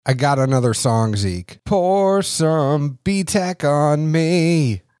I got another song, Zeke. Pour some BTAC on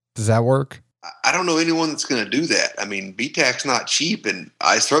me. Does that work? I don't know anyone that's going to do that. I mean, BTAC's not cheap, and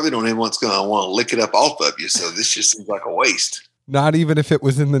I certainly don't know anyone that's going to want to lick it up off of you, so this just seems like a waste. Not even if it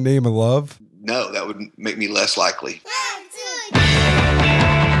was in the name of love? No, that would make me less likely.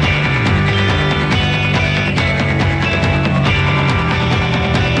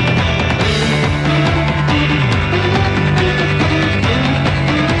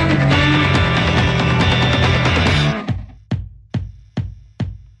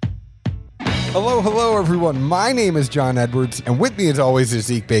 Hello, everyone. My name is John Edwards, and with me, as always, is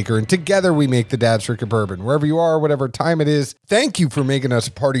Zeke Baker, and together we make the Dad's Drinking Bourbon. Wherever you are, whatever time it is, thank you for making us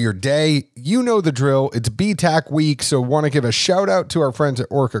a part of your day. You know the drill. It's BTAC week, so want to give a shout out to our friends at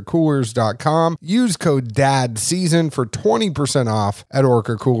OrcaCoolers.com. Use code DADSEASON for 20% off at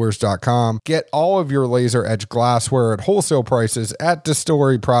OrcaCoolers.com. Get all of your laser edge glassware at wholesale prices at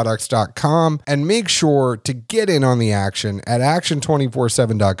DistilleryProducts.com, and make sure to get in on the action at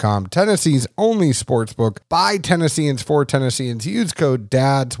Action247.com, Tennessee's only sportsbook by Tennesseans for Tennesseans. Use code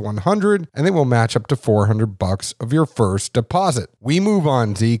DADS100 and they will match up to $400 of your first deposit. We move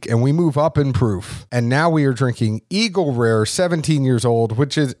on, Zeke, and we move up in proof. And now we are drinking Eagle Rare 17 years old,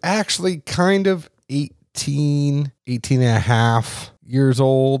 which is actually kind of 18 and a half years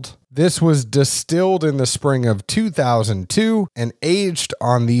old. This was distilled in the spring of 2002 and aged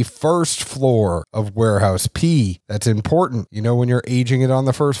on the first floor of Warehouse P. That's important. You know, when you're aging it on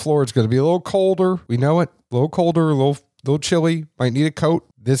the first floor, it's going to be a little colder. We know it. A little colder, a little chilly. Might need a coat.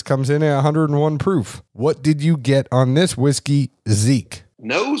 This comes in at 101 proof. What did you get on this whiskey, Zeke?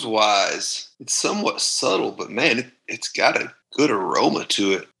 Nose-wise, it's somewhat subtle, but man, it's got a good aroma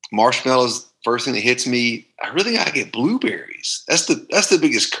to it. Marshmallows, first thing that hits me. I really gotta get blueberries. That's the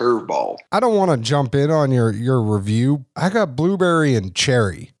biggest curveball. I don't want to jump in on your review. I got blueberry and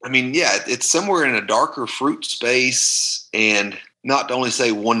cherry. I mean, yeah, it's somewhere in a darker fruit space, and not to only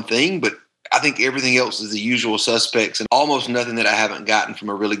say one thing, but I think everything else is the usual suspects, and almost nothing that I haven't gotten from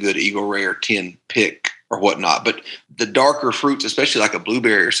a really good Eagle Rare 10 pick or whatnot. But the darker fruits, especially like a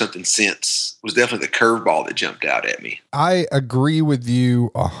blueberry or something, since was definitely the curveball that jumped out at me. I agree with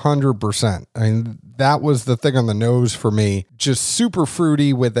you 100%. I mean, that was the thing on the nose for me. Just super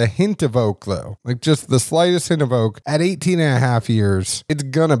fruity with a hint of oak, though. Like just the slightest hint of oak. At 18 and a half years, it's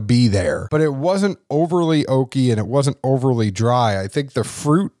gonna be there. But it wasn't overly oaky and it wasn't overly dry. I think the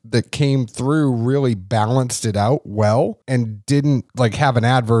fruit that came through really balanced it out well and didn't like have an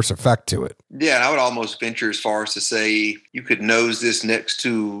adverse effect to it. Yeah, and I would almost venture as far as to say you could nose this next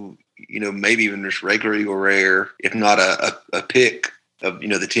to, maybe even just regular Eagle Rare, if not a pick of, the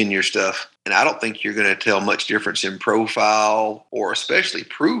 10-year stuff. And I don't think you're going to tell much difference in profile or especially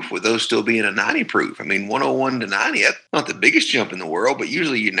proof with those still being a 90 proof. I mean, 101 to 90, that's not the biggest jump in the world, but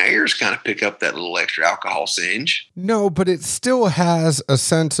usually your nairs kind of pick up that little extra alcohol singe. No, but it still has a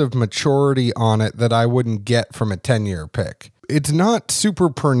sense of maturity on it that I wouldn't get from a 10-year pick. It's not super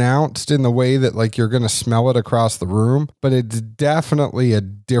pronounced in the way that like you're going to smell it across the room, but it's definitely a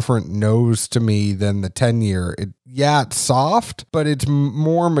different nose to me than the 10-year. It's soft, but it's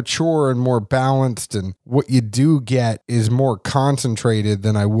more mature and more balanced. And what you do get is more concentrated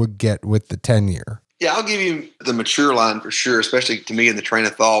than I would get with the 10-year. Yeah, I'll give you the mature line for sure, especially to me in the train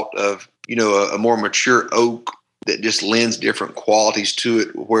of thought of, a more mature oak that just lends different qualities to it,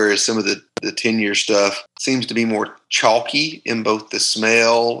 whereas some of the 10-year stuff seems to be more chalky in both the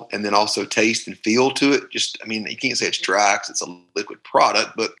smell and then also taste and feel to it. You can't say it's dry because it's a liquid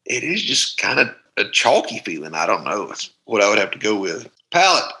product, but it is just kind of a chalky feeling. I don't know. It's what I would have to go with.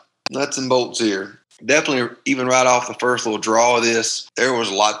 Palate, nuts and bolts here. Definitely, even right off the first little draw of this, there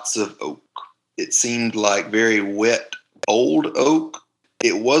was lots of oak. It seemed like very wet, old oak.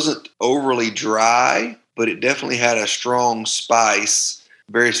 It wasn't overly dry, but it definitely had a strong spice,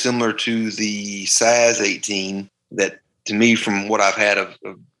 very similar to the Saz 18 that, to me, from what I've had of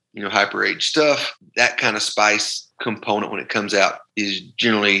hyper-aged stuff, that kind of spice component when it comes out is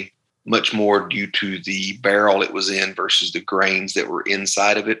generally much more due to the barrel it was in versus the grains that were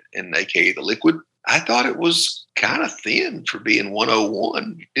inside of it, and aka the liquid. I thought it was kind of thin for being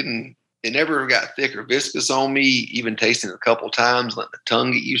 101. It never got thick or viscous on me, even tasting it a couple times, letting the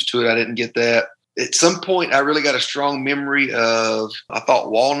tongue get used to it. I didn't get that. At some point, I really got a strong memory of, I thought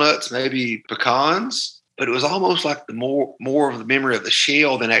walnuts, maybe pecans, but it was almost like the more of the memory of the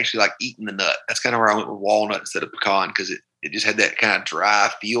shell than actually like eating the nut. That's kind of where I went with walnut instead of pecan, because it just had that kind of dry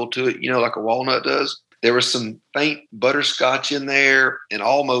feel to it, like a walnut does. There was some faint butterscotch in there and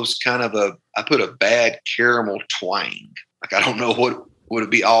almost kind of I put a bad caramel twang. Like, I don't know what would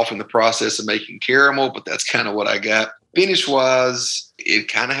be off in the process of making caramel, but that's kind of what I got. Finish wise, it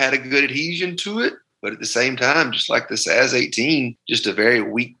kind of had a good adhesion to it, but at the same time, just like the Saz 18, just a very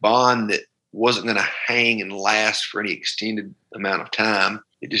weak bond that wasn't going to hang and last for any extended amount of time.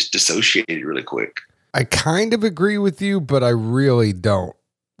 It just dissociated really quick. I kind of agree with you, but I really don't.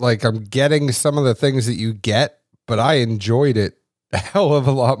 Like, I'm getting some of the things that you get, but I enjoyed it a hell of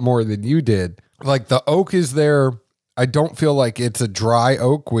a lot more than you did. Like, the oak is there. I don't feel like it's a dry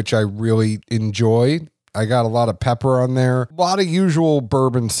oak, which I really enjoy. I got a lot of pepper on there. A lot of usual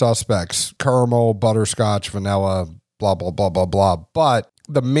bourbon suspects, caramel, butterscotch, vanilla, blah, blah, blah, blah, blah. But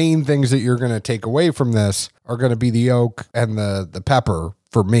the main things that you're going to take away from this are going to be the oak and the pepper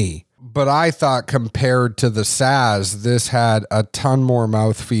for me. But I thought compared to the Saz, this had a ton more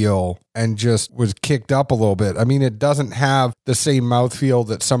mouthfeel and just was kicked up a little bit. I mean, it doesn't have the same mouthfeel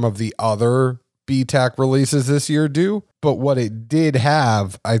that some of the other BTAC releases this year do, but what it did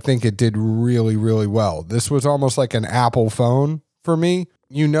have, I think it did really, really well. This was almost like an Apple phone for me.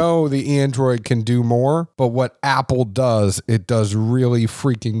 You know, the Android can do more, but what Apple does, it does really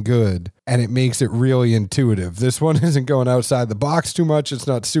freaking good, and it makes it really intuitive. This one isn't going outside the box too much. It's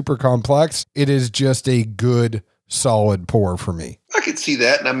not super complex. It is just a good, solid pour for me. I could see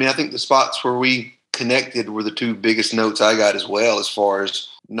that. And I mean, I think the spots where we connected were the two biggest notes I got as well, as far as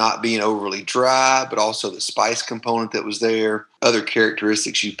not being overly dry, but also the spice component that was there. Other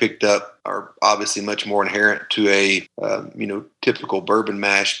characteristics you picked up are obviously much more inherent to a typical bourbon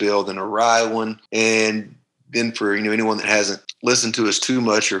mash bill than a rye one. And then for anyone that hasn't listened to us too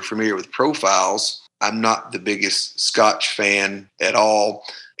much or familiar with profiles, I'm not the biggest Scotch fan at all,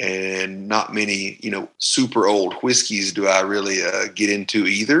 and not many super old whiskeys do I really get into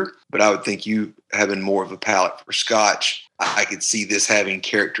either. But I would think you having more of a palate for Scotch, I could see this having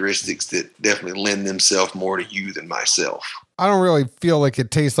characteristics that definitely lend themselves more to you than myself. I don't really feel like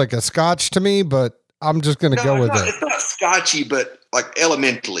it tastes like a Scotch to me, but I'm just going to go with it. It's not Scotchy, but like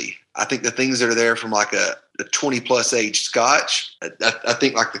elementally. I think the things that are there from like a 20-plus age Scotch, I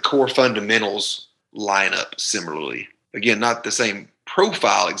think like the core fundamentals line up similarly. Again, not the same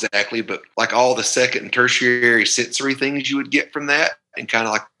profile exactly, but like all the second and tertiary sensory things you would get from that and kind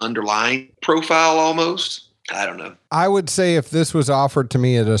of like underlying profile almost. I don't know. I would say if this was offered to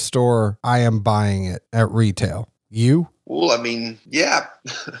me at a store, I am buying it at retail. You? Well, I mean, yeah,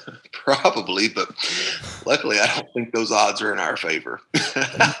 probably, but luckily I don't think those odds are in our favor.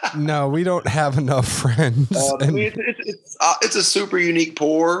 No, we don't have enough friends. I mean, it's a super unique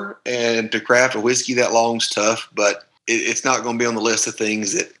pour, and to craft a whiskey that long's tough, but it's not going to be on the list of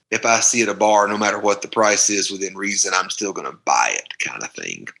things that if I see at a bar, no matter what the price is within reason, I'm still going to buy it kind of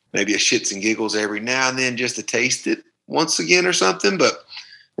thing. Maybe a shits and giggles every now and then just to taste it once again or something, but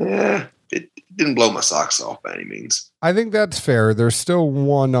it didn't blow my socks off by any means. I think that's fair. There's still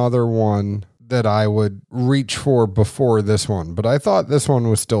one other one that I would reach for before this one, but I thought this one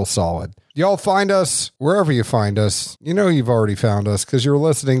was still solid. Y'all find us wherever you find us. You know you've already found us because you're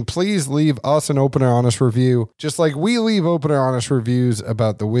listening. Please leave us an open and honest review, just like we leave open and honest reviews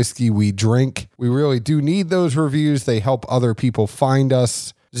about the whiskey we drink. We really do need those reviews. They help other people find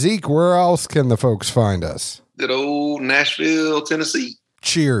us. Zeke, where else can the folks find us? Good old Nashville, Tennessee.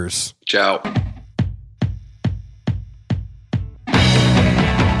 Cheers. Ciao.